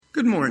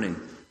Good morning.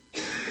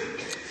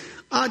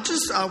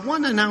 Just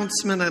one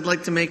announcement I'd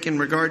like to make in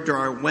regard to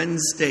our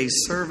Wednesday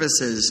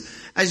services.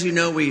 As you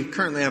know, we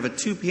currently have a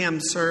 2 p.m.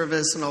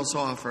 service and also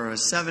offer a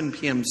 7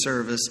 p.m.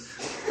 service.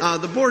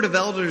 The Board of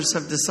Elders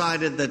have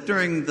decided that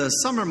during the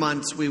summer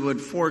months we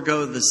would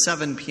forego the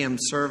 7 p.m.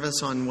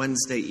 service on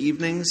Wednesday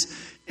evenings,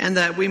 and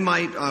that we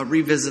might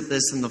revisit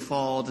this in the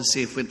fall to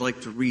see if we'd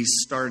like to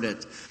restart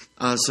it.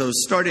 So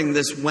starting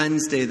this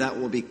Wednesday, that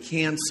will be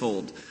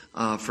canceled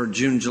for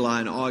June,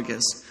 July, and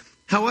August.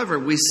 However,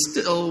 we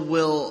still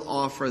will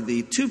offer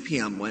the 2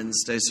 p.m.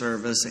 Wednesday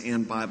service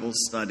and Bible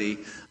study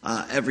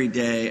every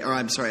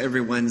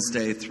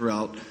Wednesday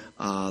throughout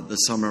the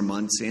summer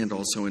months and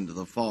also into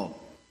the fall.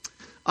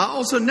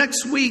 Also,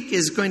 next week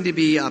is going to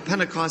be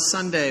Pentecost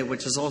Sunday,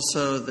 which is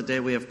also the day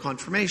we have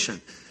confirmation.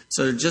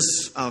 So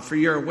just for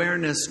your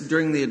awareness,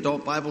 during the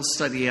adult Bible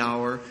study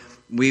hour,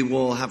 we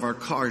will have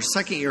our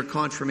second-year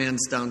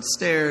confirmands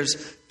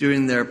downstairs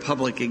doing their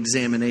public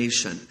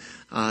examination.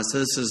 So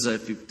this is,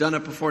 if you've done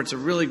it before, it's a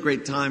really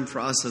great time for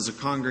us as a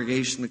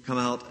congregation to come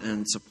out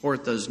and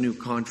support those new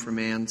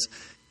confirmands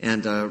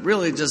and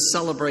really just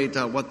celebrate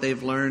what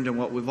they've learned and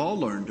what we've all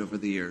learned over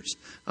the years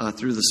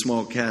through the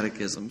small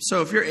catechism.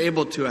 So if you're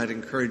able to, I'd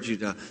encourage you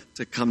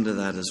to come to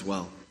that as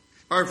well.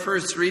 Our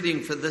first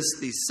reading for this,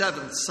 the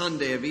seventh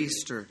Sunday of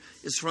Easter,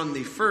 is from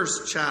the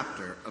first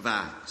chapter of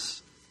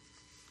Acts.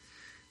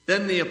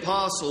 Then the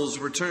apostles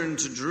returned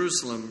to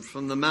Jerusalem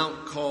from the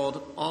mount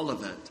called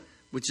Olivet,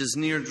 which is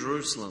near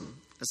Jerusalem,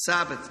 a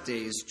Sabbath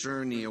day's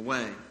journey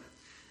away.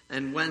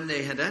 And when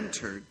they had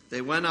entered,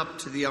 they went up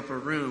to the upper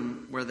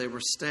room where they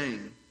were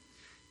staying.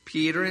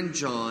 Peter and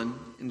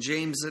John and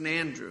James and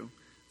Andrew,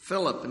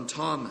 Philip and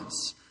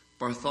Thomas,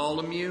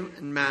 Bartholomew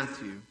and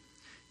Matthew,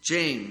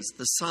 James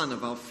the son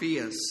of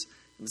Alphaeus,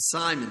 and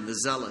Simon the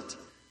Zealot,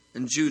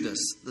 and Judas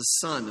the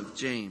son of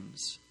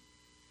James.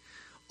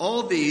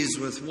 All these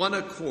with one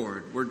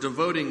accord were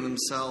devoting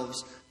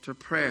themselves to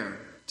prayer,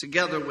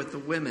 together with the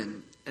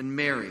women and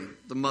Mary,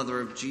 the mother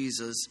of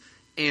Jesus,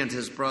 and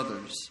his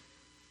brothers.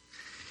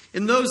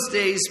 In those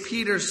days,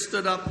 Peter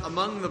stood up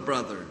among the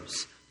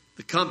brothers.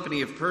 The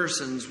company of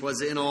persons was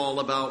in all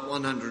about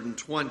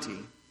 120,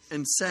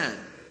 and said,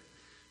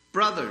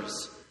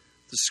 "Brothers,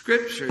 the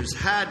scriptures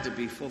had to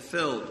be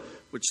fulfilled,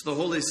 which the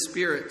Holy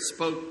Spirit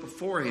spoke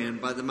beforehand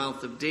by the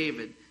mouth of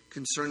David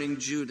concerning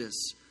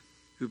Judas,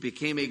 who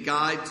became a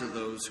guide to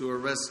those who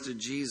arrested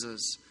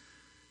Jesus.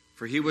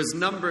 For he was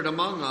numbered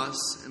among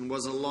us and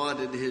was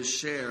allotted his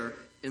share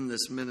in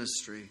this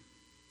ministry.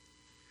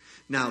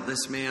 Now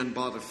this man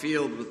bought a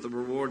field with the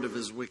reward of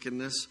his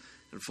wickedness,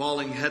 and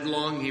falling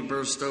headlong he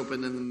burst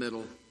open in the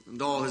middle,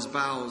 and all his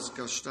bowels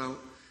gushed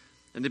out.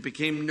 And it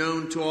became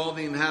known to all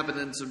the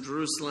inhabitants of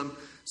Jerusalem,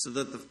 so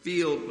that the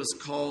field was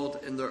called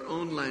in their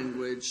own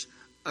language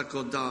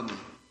Akeldama,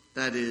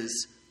 that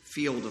is,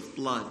 field of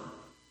blood.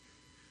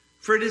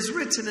 For it is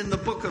written in the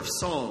book of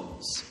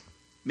Psalms,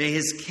 'May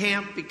his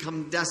camp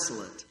become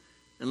desolate,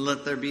 and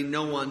let there be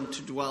no one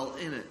to dwell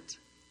in it.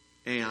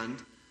 And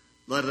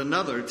let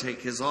another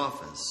take his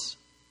office.'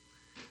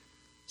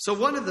 So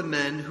one of the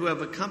men who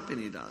have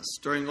accompanied us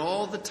during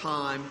all the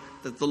time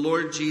that the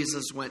Lord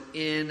Jesus went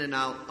in and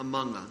out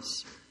among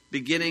us,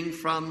 beginning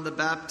from the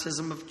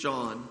baptism of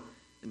John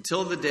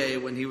until the day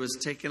when he was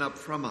taken up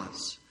from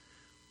us,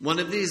 one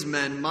of these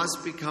men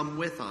must become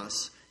with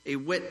us a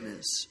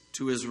witness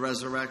to his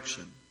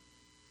resurrection."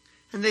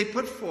 And they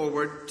put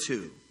forward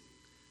 2,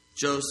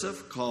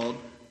 Joseph called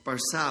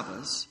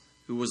Barsabbas,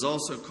 who was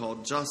also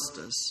called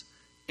Justus,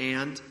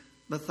 and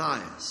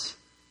Matthias.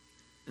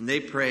 And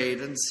they prayed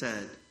and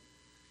said,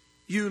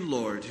 "You,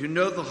 Lord, who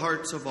know the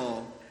hearts of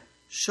all,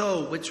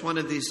 show which one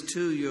of these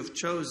 2 you have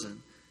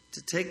chosen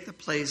to take the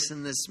place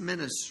in this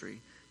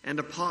ministry and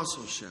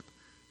apostleship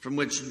from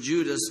which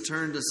Judas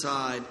turned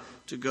aside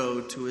to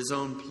go to his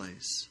own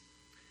place."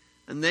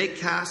 And they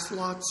cast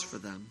lots for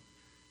them,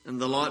 and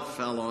the lot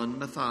fell on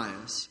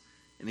Matthias,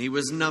 and he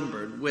was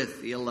numbered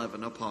with the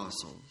 11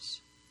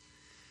 apostles.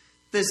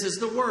 This is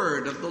the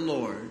word of the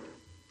Lord.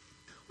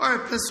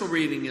 Our epistle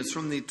reading is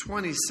from the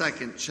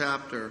 22nd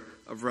chapter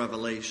of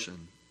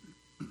Revelation.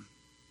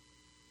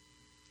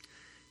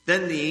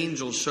 Then the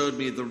angel showed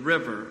me the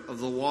river of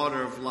the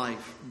water of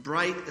life,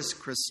 bright as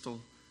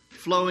crystal,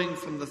 flowing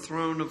from the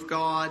throne of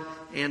God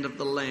and of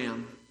the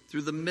Lamb,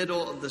 through the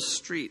middle of the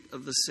street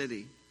of the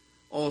city.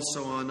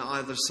 Also on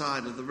either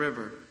side of the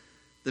river,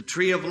 the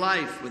tree of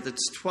life with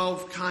its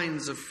 12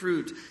 kinds of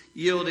fruit,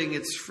 yielding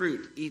its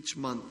fruit each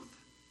month.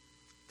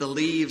 The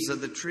leaves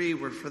of the tree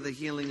were for the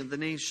healing of the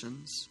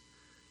nations.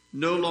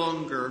 No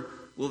longer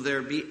will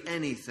there be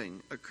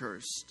anything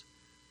accursed,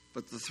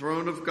 but the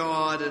throne of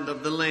God and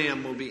of the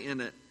Lamb will be in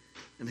it,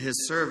 and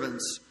his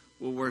servants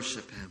will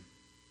worship him.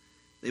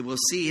 They will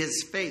see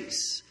his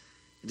face,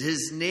 and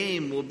his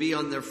name will be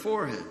on their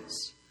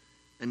foreheads,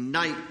 and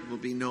night will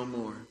be no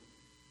more.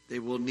 They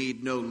will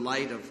need no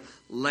light of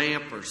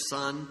lamp or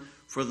sun,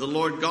 for the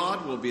Lord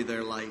God will be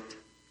their light,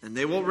 and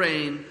they will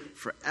reign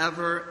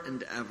forever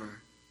and ever.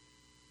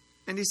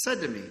 And he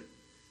said to me,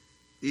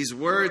 "These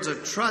words are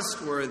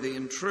trustworthy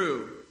and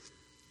true.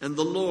 And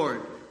the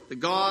Lord, the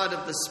God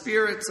of the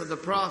spirits of the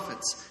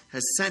prophets,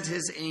 has sent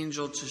his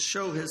angel to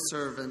show his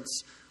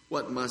servants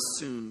what must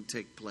soon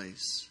take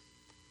place.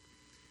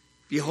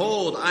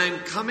 Behold, I am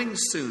coming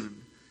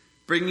soon,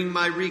 bringing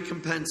my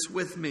recompense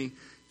with me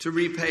to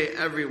repay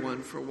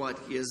everyone for what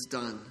he has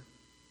done.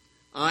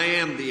 I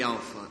am the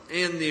Alpha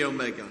and the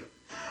Omega,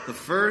 the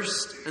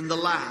first and the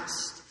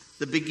last,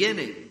 the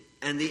beginning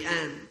and the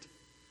end.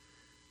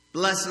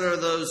 Blessed are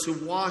those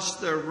who wash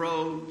their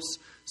robes,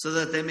 so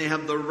that they may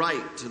have the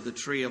right to the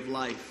tree of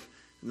life,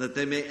 and that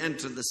they may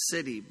enter the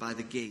city by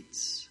the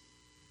gates.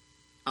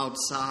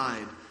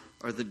 Outside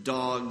are the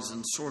dogs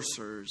and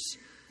sorcerers,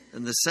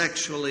 and the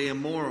sexually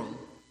immoral,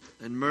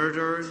 and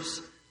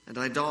murderers, and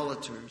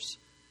idolaters,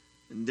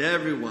 and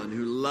everyone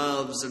who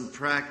loves and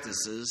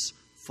practices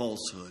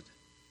falsehood.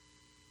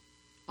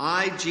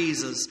 I,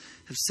 Jesus,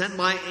 have sent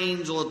my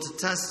angel to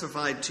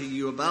testify to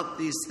you about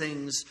these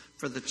things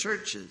for the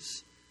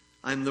churches.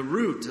 I am the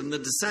root and the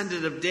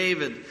descendant of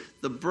David,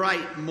 the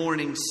bright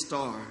morning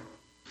star.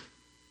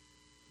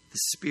 The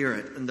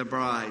Spirit and the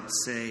bride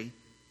say,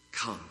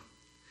 "Come."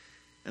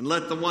 And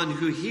let the one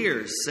who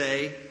hears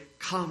say,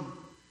 "Come."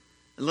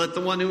 And let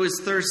the one who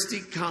is thirsty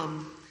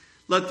come.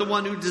 Let the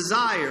one who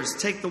desires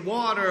take the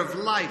water of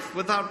life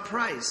without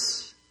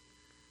price.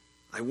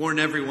 I warn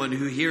everyone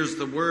who hears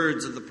the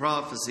words of the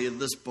prophecy of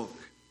this book.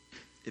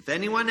 If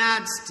anyone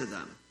adds to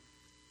them,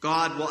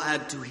 God will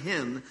add to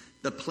him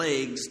the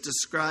plagues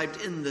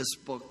described in this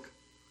book.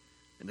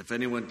 And if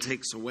anyone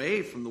takes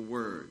away from the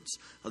words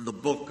of the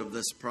book of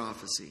this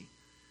prophecy,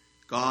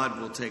 God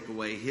will take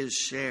away his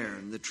share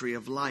in the tree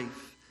of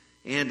life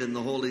and in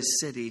the holy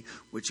city,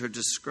 which are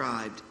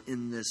described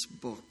in this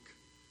book.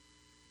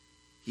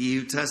 He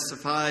who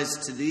testifies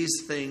to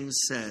these things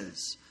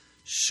says,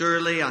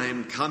 "Surely I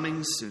am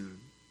coming soon."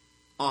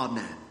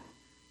 Amen.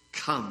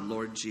 Come,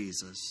 Lord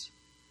Jesus.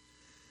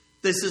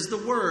 This is the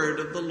word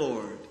of the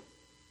Lord.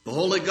 The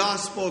Holy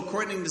Gospel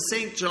according to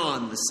St.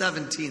 John, the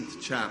 17th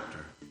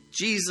chapter.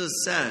 Jesus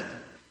said,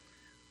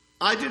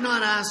 "I do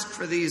not ask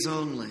for these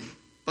only,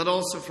 but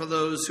also for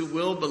those who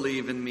will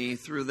believe in me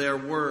through their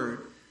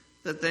word,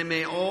 that they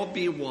may all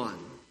be one,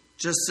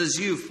 just as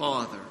you,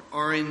 Father,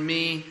 are in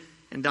me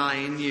and I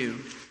in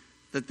you,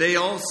 that they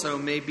also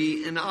may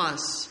be in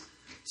us,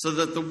 so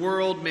that the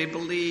world may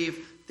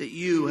believe that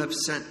you have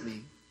sent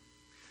me.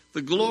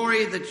 The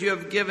glory that you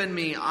have given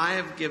me, I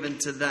have given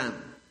to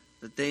them,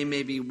 that they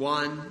may be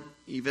one,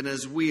 even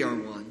as we are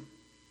one,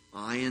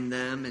 I in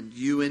them and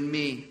you in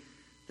me,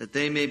 that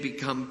they may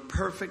become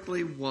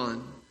perfectly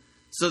one,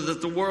 so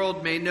that the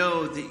world may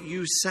know that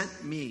you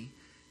sent me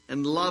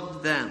and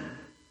loved them,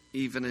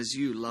 even as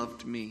you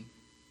loved me.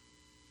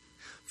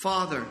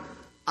 Father,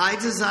 I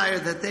desire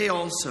that they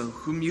also,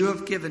 whom you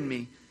have given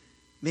me,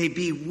 may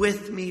be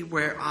with me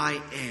where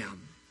I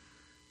am,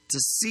 to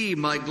see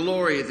my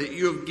glory that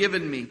you have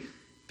given me,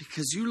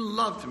 because you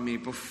loved me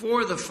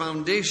before the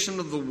foundation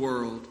of the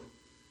world.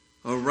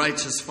 O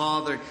righteous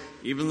Father,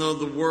 even though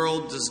the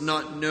world does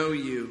not know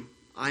you,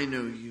 I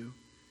know you,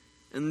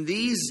 and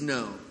these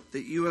know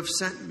that you have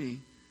sent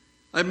me.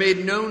 I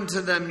made known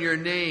to them your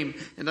name,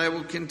 and I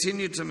will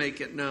continue to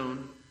make it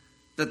known,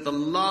 that the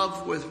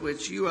love with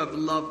which you have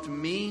loved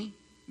me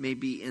may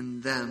be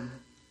in them,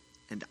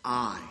 and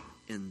I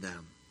in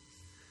them.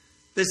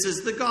 This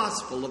is the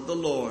gospel of the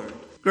Lord.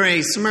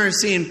 Grace,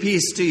 mercy, and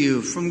peace to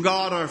you from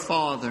God our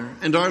Father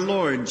and our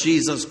Lord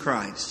Jesus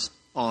Christ.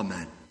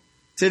 Amen.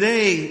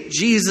 Today,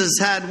 Jesus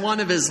had one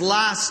of his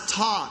last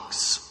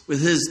talks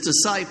with his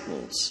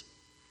disciples.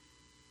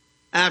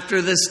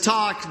 After this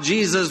talk,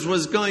 Jesus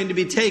was going to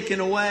be taken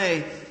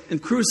away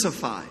and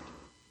crucified.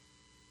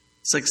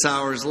 6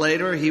 hours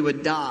later, he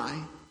would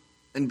die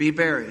and be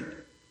buried.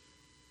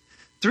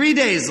 3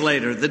 days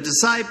later, the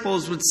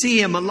disciples would see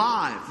him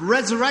alive,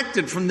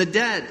 resurrected from the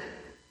dead.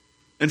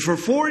 And for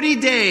 40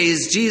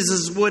 days,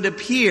 Jesus would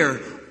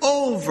appear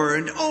over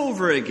and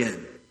over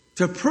again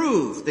to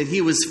prove that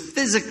he was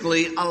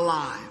physically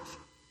alive.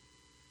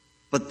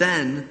 But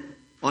then,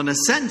 on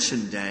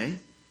Ascension Day,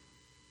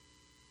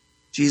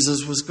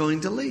 Jesus was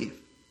going to leave.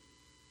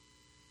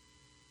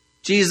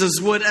 Jesus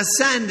would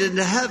ascend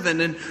into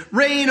heaven and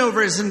reign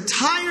over his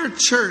entire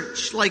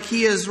church like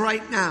he is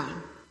right now.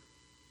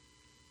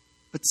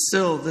 But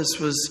still, this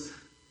was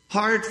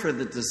hard for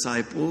the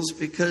disciples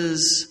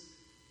because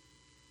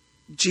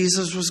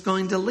Jesus was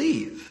going to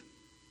leave.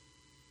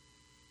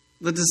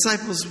 The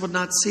disciples would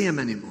not see him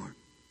anymore.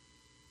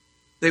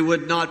 They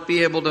would not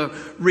be able to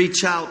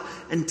reach out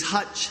and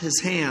touch his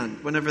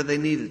hand whenever they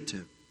needed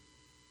to.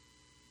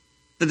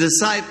 The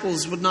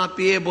disciples would not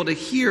be able to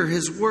hear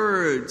his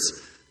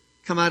words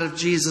come out of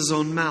Jesus'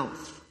 own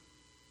mouth.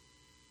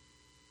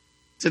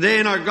 Today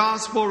in our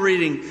gospel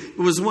reading, it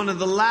was one of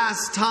the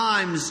last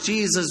times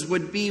Jesus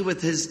would be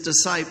with his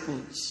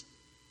disciples,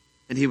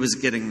 and he was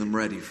getting them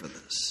ready for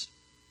this.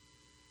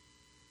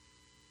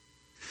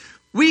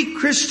 We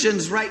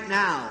Christians right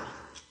now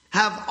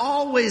have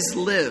always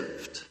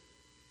lived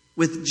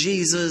with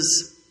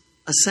Jesus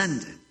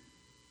ascended.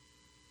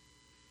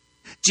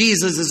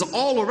 Jesus is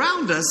all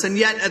around us, and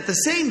yet at the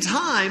same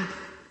time,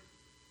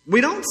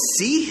 We don't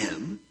see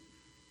him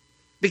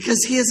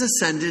because he has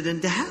ascended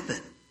into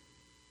heaven.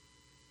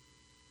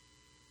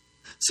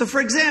 So,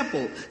 for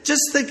example,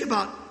 just think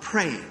about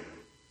praying.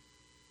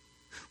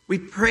 We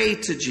pray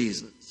to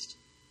Jesus,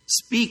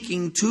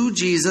 speaking to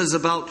Jesus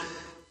about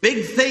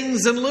big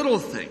things and little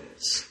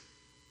things.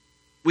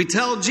 We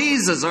tell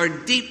Jesus our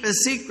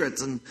deepest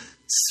secrets and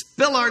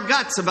spill our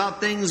guts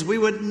about things we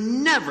would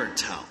never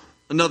tell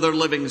another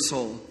living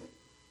soul.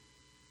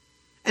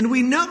 And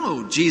we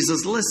know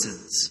Jesus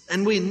listens,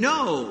 and we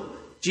know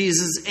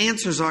Jesus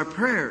answers our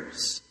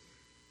prayers.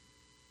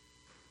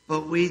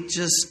 But we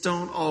just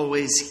don't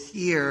always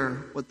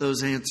hear what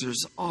those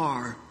answers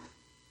are.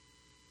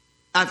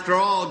 After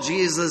all,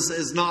 Jesus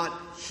is not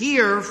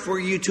here for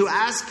you to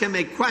ask him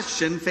a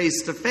question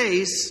face to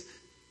face,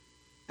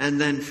 and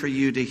then for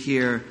you to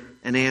hear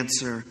an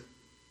answer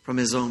from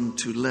his own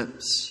two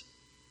lips.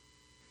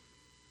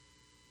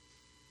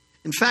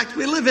 In fact,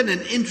 we live in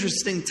an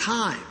interesting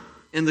time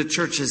in the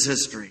church's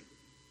history.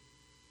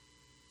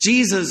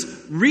 Jesus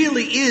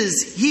really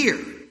is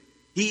here.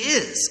 He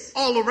is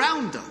all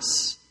around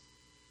us.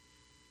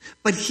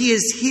 But he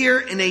is here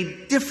in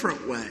a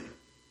different way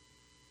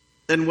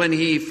than when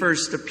he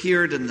first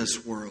appeared in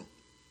this world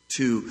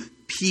to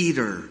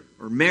Peter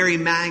or Mary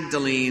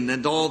Magdalene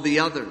and all the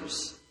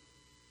others.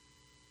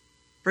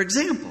 For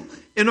example,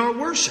 in our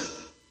worship,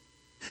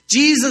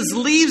 Jesus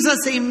leaves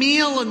us a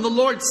meal in the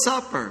Lord's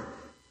Supper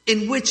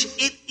in which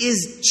it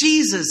is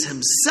Jesus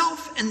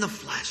himself in the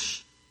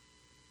flesh.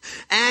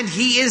 And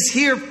he is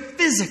here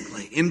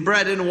physically in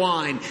bread and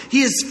wine.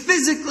 He is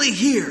physically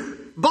here,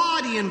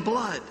 body and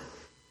blood.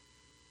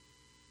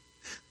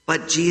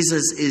 But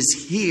Jesus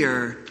is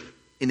here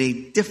in a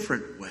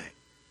different way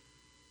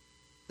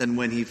than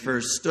when he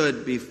first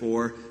stood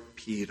before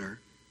Peter,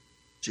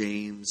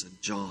 James, and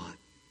John.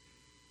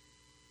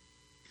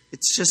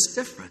 It's just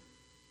different.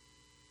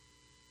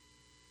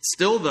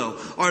 Still, though,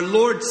 our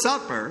Lord's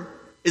Supper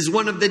is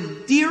one of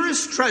the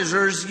dearest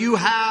treasures you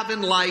have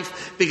in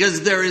life,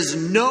 because there is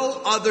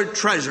no other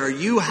treasure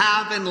you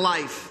have in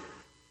life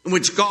in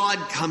which God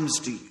comes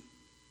to you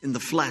in the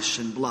flesh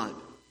and blood.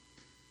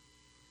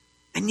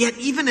 And yet,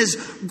 even as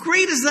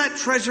great as that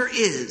treasure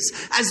is,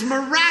 as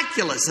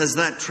miraculous as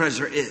that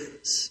treasure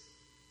is,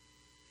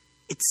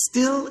 it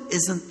still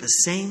isn't the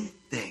same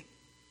thing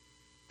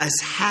as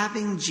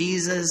having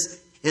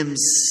Jesus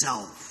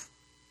himself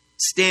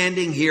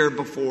standing here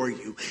before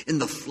you in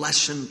the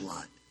flesh and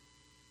blood,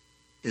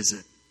 is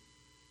it?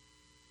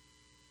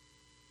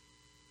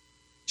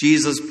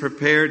 Jesus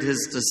prepared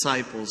his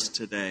disciples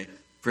today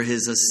for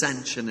his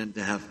ascension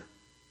into heaven.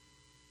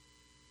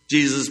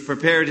 Jesus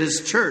prepared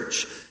his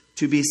church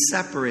to be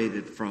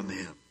separated from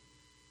him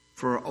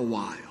for a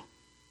while.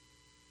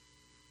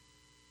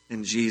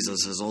 And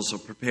Jesus has also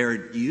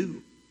prepared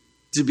you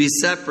to be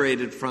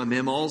separated from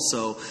him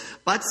also,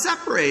 but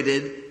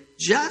separated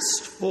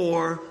just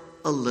for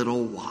a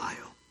little while.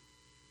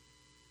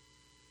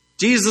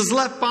 Jesus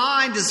left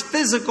behind his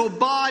physical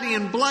body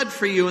and blood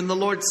for you in the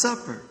Lord's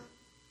Supper.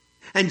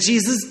 And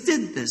Jesus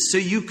did this so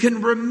you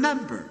can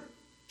remember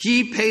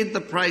he paid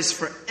the price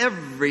for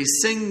every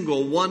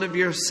single one of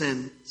your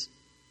sins.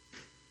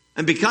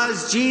 And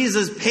because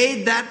Jesus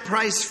paid that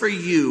price for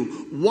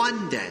you,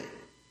 one day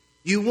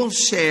you will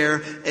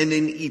share in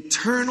an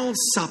eternal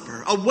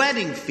supper, a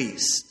wedding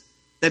feast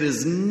that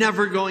is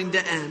never going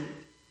to end.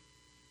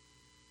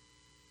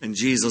 And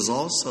Jesus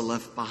also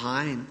left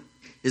behind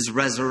his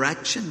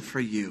resurrection for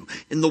you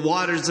in the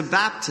waters of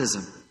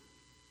baptism.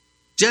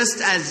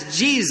 Just as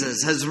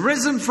Jesus has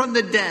risen from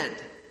the dead,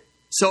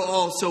 so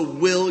also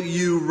will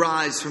you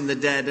rise from the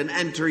dead and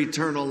enter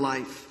eternal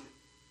life.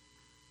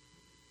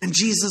 And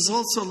Jesus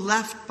also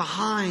left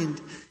behind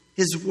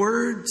his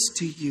words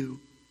to you.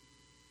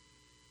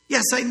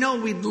 Yes, I know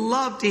we'd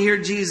love to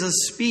hear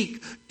Jesus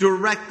speak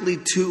directly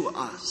to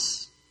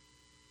us.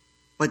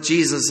 But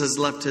Jesus has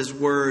left his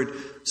word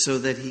so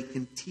that he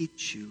can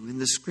teach you in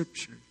the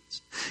scriptures.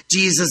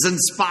 Jesus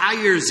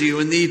inspires you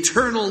in the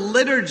eternal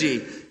liturgy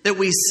that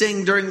we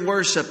sing during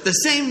worship. The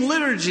same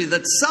liturgy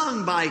that's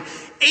sung by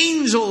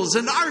angels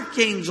and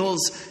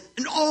archangels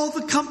and all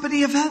the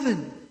company of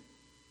heaven.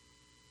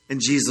 And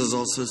Jesus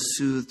also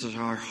soothes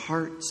our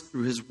hearts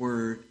through his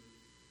word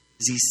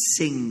as he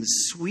sings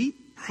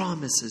sweet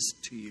promises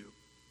to you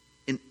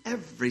in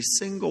every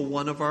single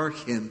one of our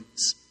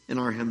hymns in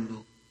our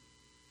hymnal.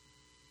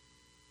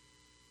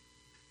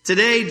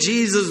 Today,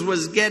 Jesus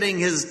was getting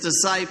his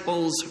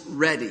disciples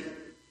ready.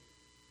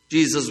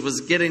 Jesus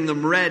was getting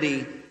them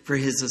ready for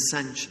his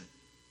ascension.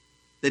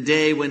 The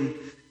day when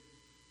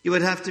he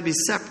would have to be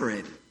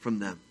separated from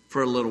them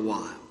for a little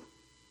while.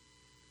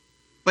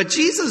 But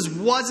Jesus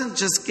wasn't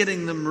just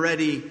getting them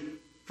ready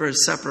for a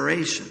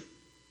separation.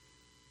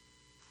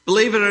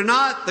 Believe it or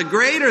not, the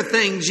greater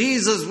thing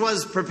Jesus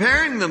was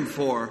preparing them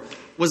for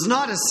was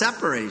not a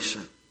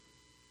separation,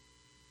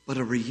 but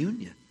a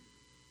reunion.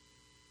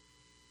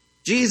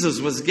 Jesus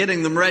was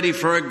getting them ready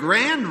for a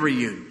grand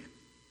reunion.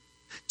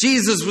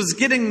 Jesus was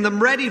getting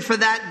them ready for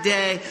that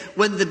day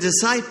when the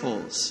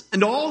disciples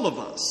and all of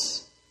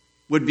us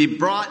would be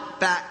brought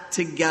back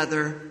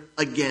together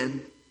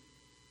again.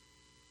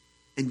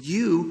 And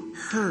you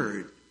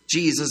heard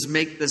Jesus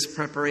make this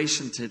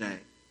preparation today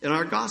in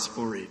our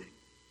gospel reading.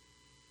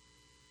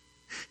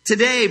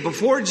 Today,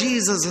 before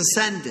Jesus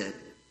ascended,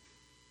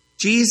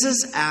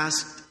 Jesus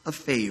asked a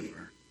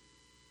favor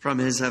from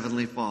his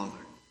heavenly Father.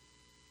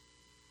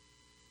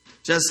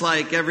 Just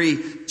like every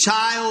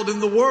child in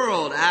the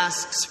world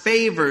asks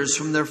favors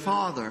from their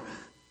father,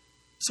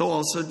 so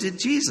also did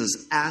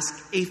Jesus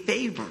ask a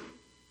favor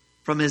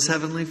from his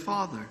heavenly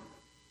Father.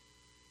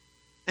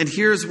 And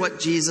here's what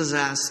Jesus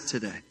asked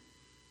today.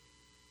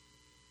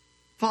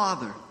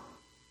 Father,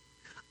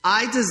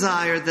 I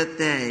desire that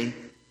they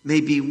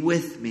may be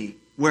with me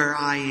where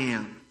I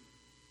am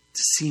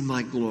to see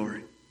my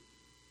glory.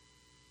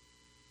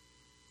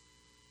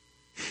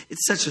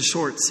 It's such a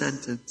short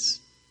sentence.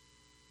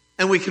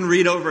 And we can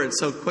read over it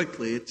so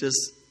quickly. It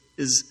just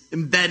is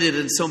embedded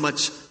in so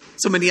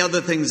many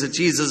other things that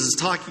Jesus is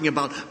talking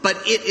about. But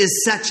it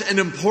is such an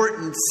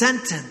important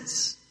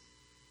sentence.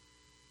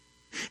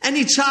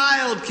 Any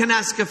child can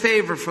ask a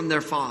favor from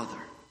their father.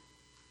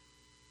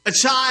 A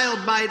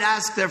child might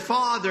ask their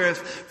father if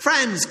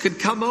friends could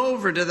come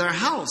over to their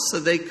house so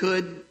they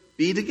could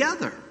be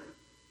together.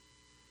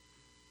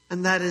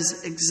 And that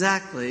is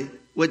exactly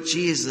what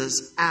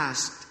Jesus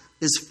asked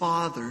his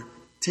Father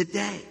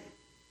today.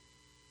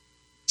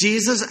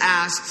 Jesus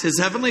asked his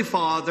heavenly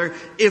Father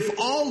if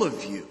all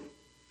of you,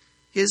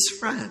 his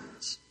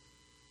friends,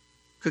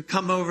 could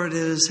come over to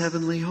his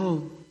heavenly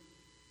home.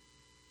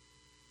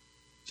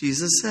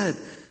 Jesus said,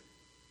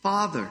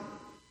 Father,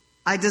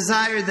 I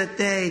desire that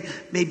they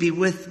may be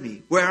with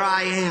me where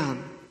I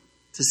am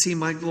to see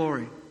my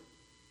glory.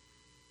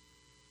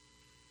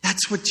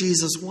 That's what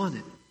Jesus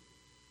wanted.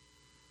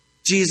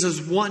 Jesus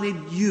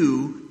wanted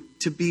you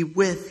to be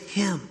with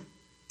him,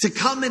 to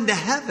come into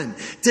heaven,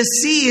 to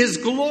see his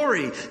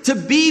glory, to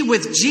be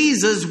with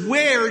Jesus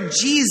where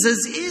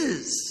Jesus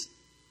is.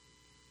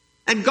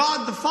 And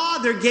God the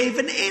Father gave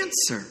an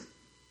answer.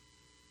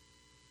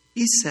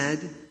 He said,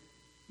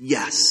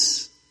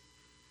 yes.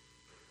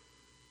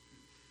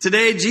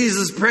 Today,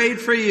 Jesus prayed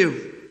for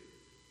you.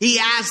 He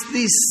asked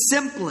the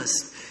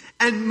simplest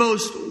and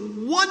most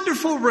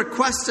wonderful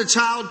request a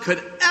child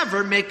could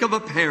ever make of a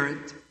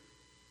parent.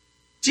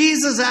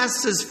 Jesus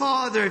asked his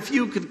Father if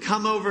you could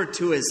come over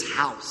to his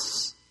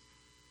house.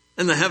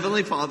 And the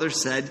Heavenly Father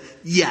said,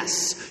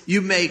 yes,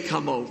 you may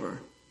come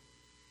over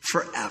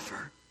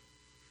forever.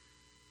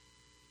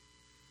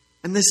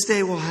 And this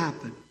day will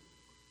happen.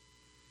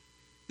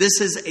 This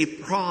is a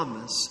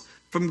promise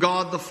from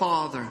God the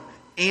Father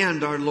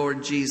and our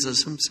Lord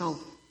Jesus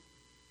himself.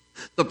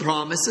 The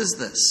promise is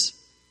this,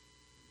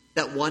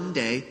 that one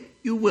day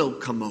you will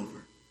come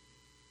over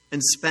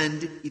and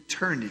spend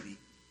eternity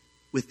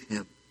with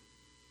him.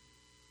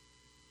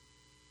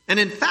 And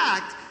in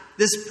fact,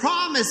 this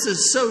promise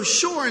is so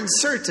sure and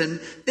certain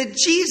that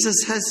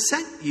Jesus has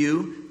sent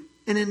you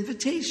an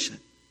invitation.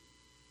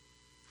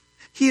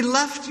 He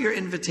left your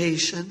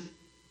invitation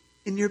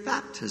in your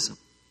baptism.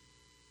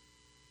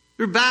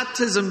 Through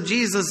baptism,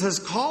 Jesus has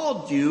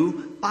called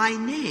you by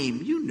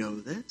name. You know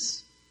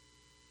this.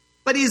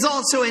 But he's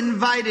also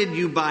invited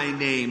you by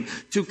name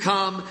to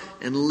come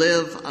and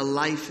live a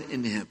life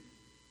in him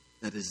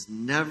that is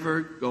never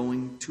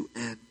going to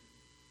end.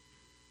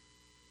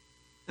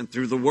 And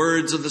through the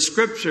words of the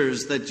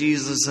scriptures that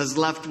Jesus has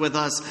left with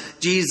us,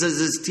 Jesus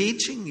is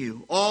teaching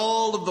you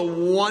all of the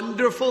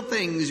wonderful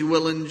things you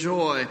will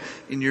enjoy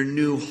in your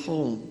new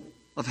home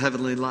of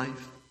heavenly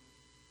life.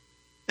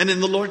 And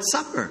in the Lord's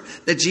Supper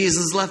that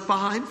Jesus left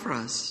behind for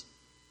us.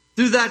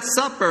 Through that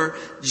supper,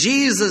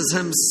 Jesus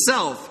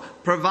himself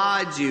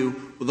provides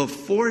you with a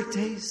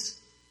foretaste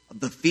of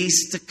the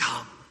feast to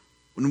come,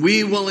 when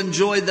we will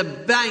enjoy the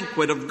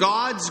banquet of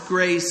God's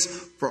grace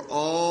for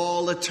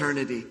all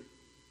eternity.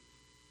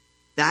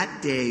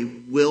 That day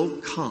will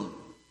come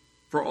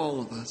for all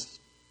of us.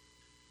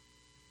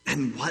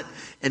 And what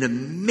an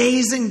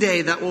amazing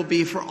day that will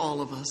be for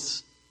all of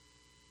us.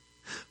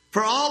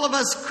 For all of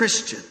us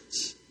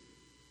Christians,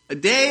 a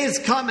day is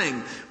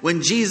coming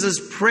when Jesus'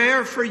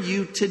 prayer for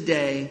you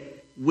today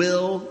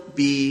will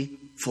be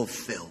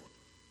fulfilled.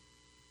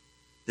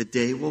 The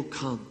day will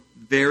come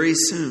very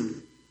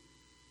soon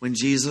when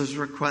Jesus'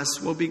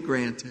 request will be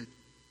granted.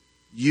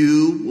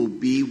 You will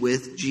be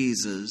with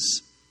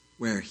Jesus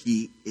where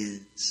he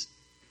is.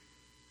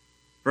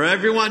 For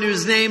everyone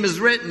whose name is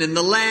written in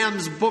the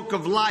Lamb's book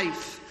of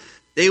life,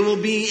 they will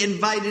be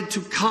invited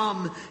to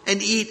come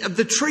and eat of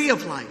the tree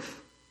of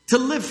life, to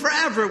live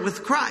forever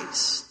with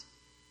Christ.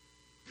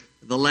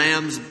 The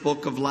Lamb's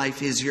book of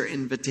life is your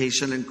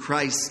invitation, and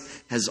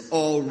Christ has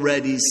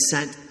already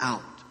sent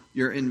out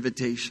your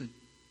invitation.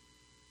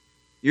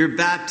 Your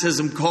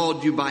baptism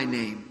called you by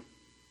name.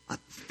 A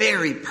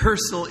very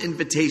personal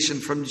invitation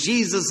from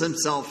Jesus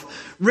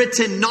himself,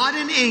 written not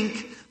in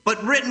ink,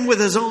 but written with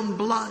his own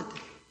blood,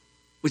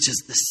 which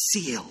is the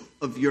seal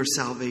of your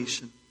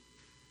salvation.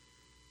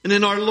 And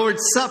in our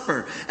Lord's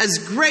Supper, as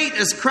great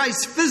as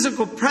Christ's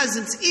physical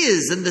presence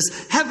is in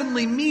this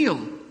heavenly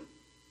meal,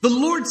 the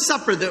Lord's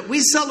Supper that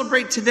we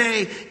celebrate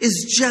today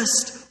is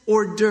just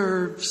hors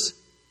d'oeuvres.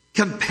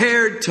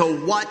 compared to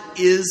what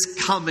is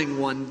coming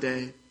one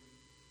day.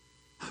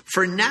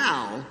 For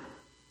now,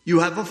 you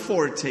have a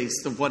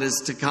foretaste of what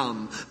is to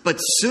come, but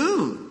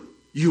soon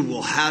you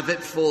will have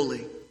it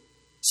fully.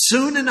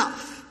 Soon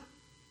enough,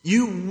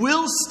 you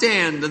will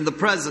stand in the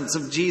presence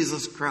of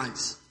Jesus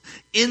Christ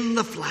in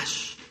the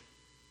flesh.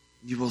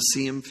 You will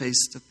see him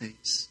face to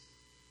face.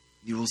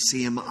 You will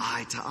see him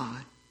eye to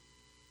eye.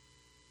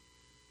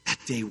 That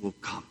day will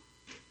come.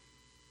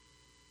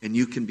 And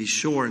you can be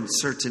sure and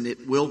certain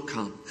it will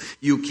come.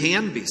 You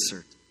can be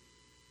certain.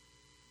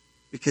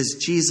 Because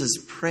Jesus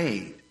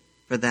prayed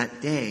for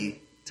that day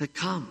to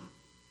come.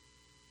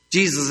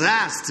 Jesus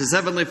asked his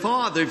heavenly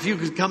Father if you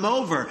could come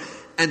over.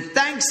 And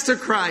thanks to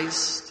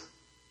Christ,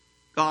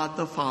 God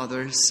the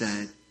Father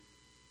said,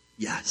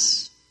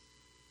 yes.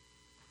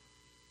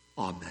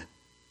 Amen.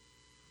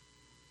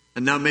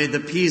 And now may the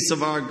peace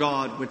of our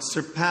God, which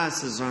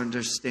surpasses our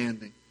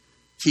understanding,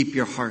 keep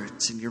your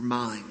hearts and your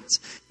minds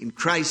in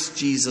Christ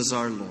Jesus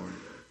our Lord.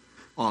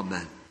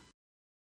 Amen.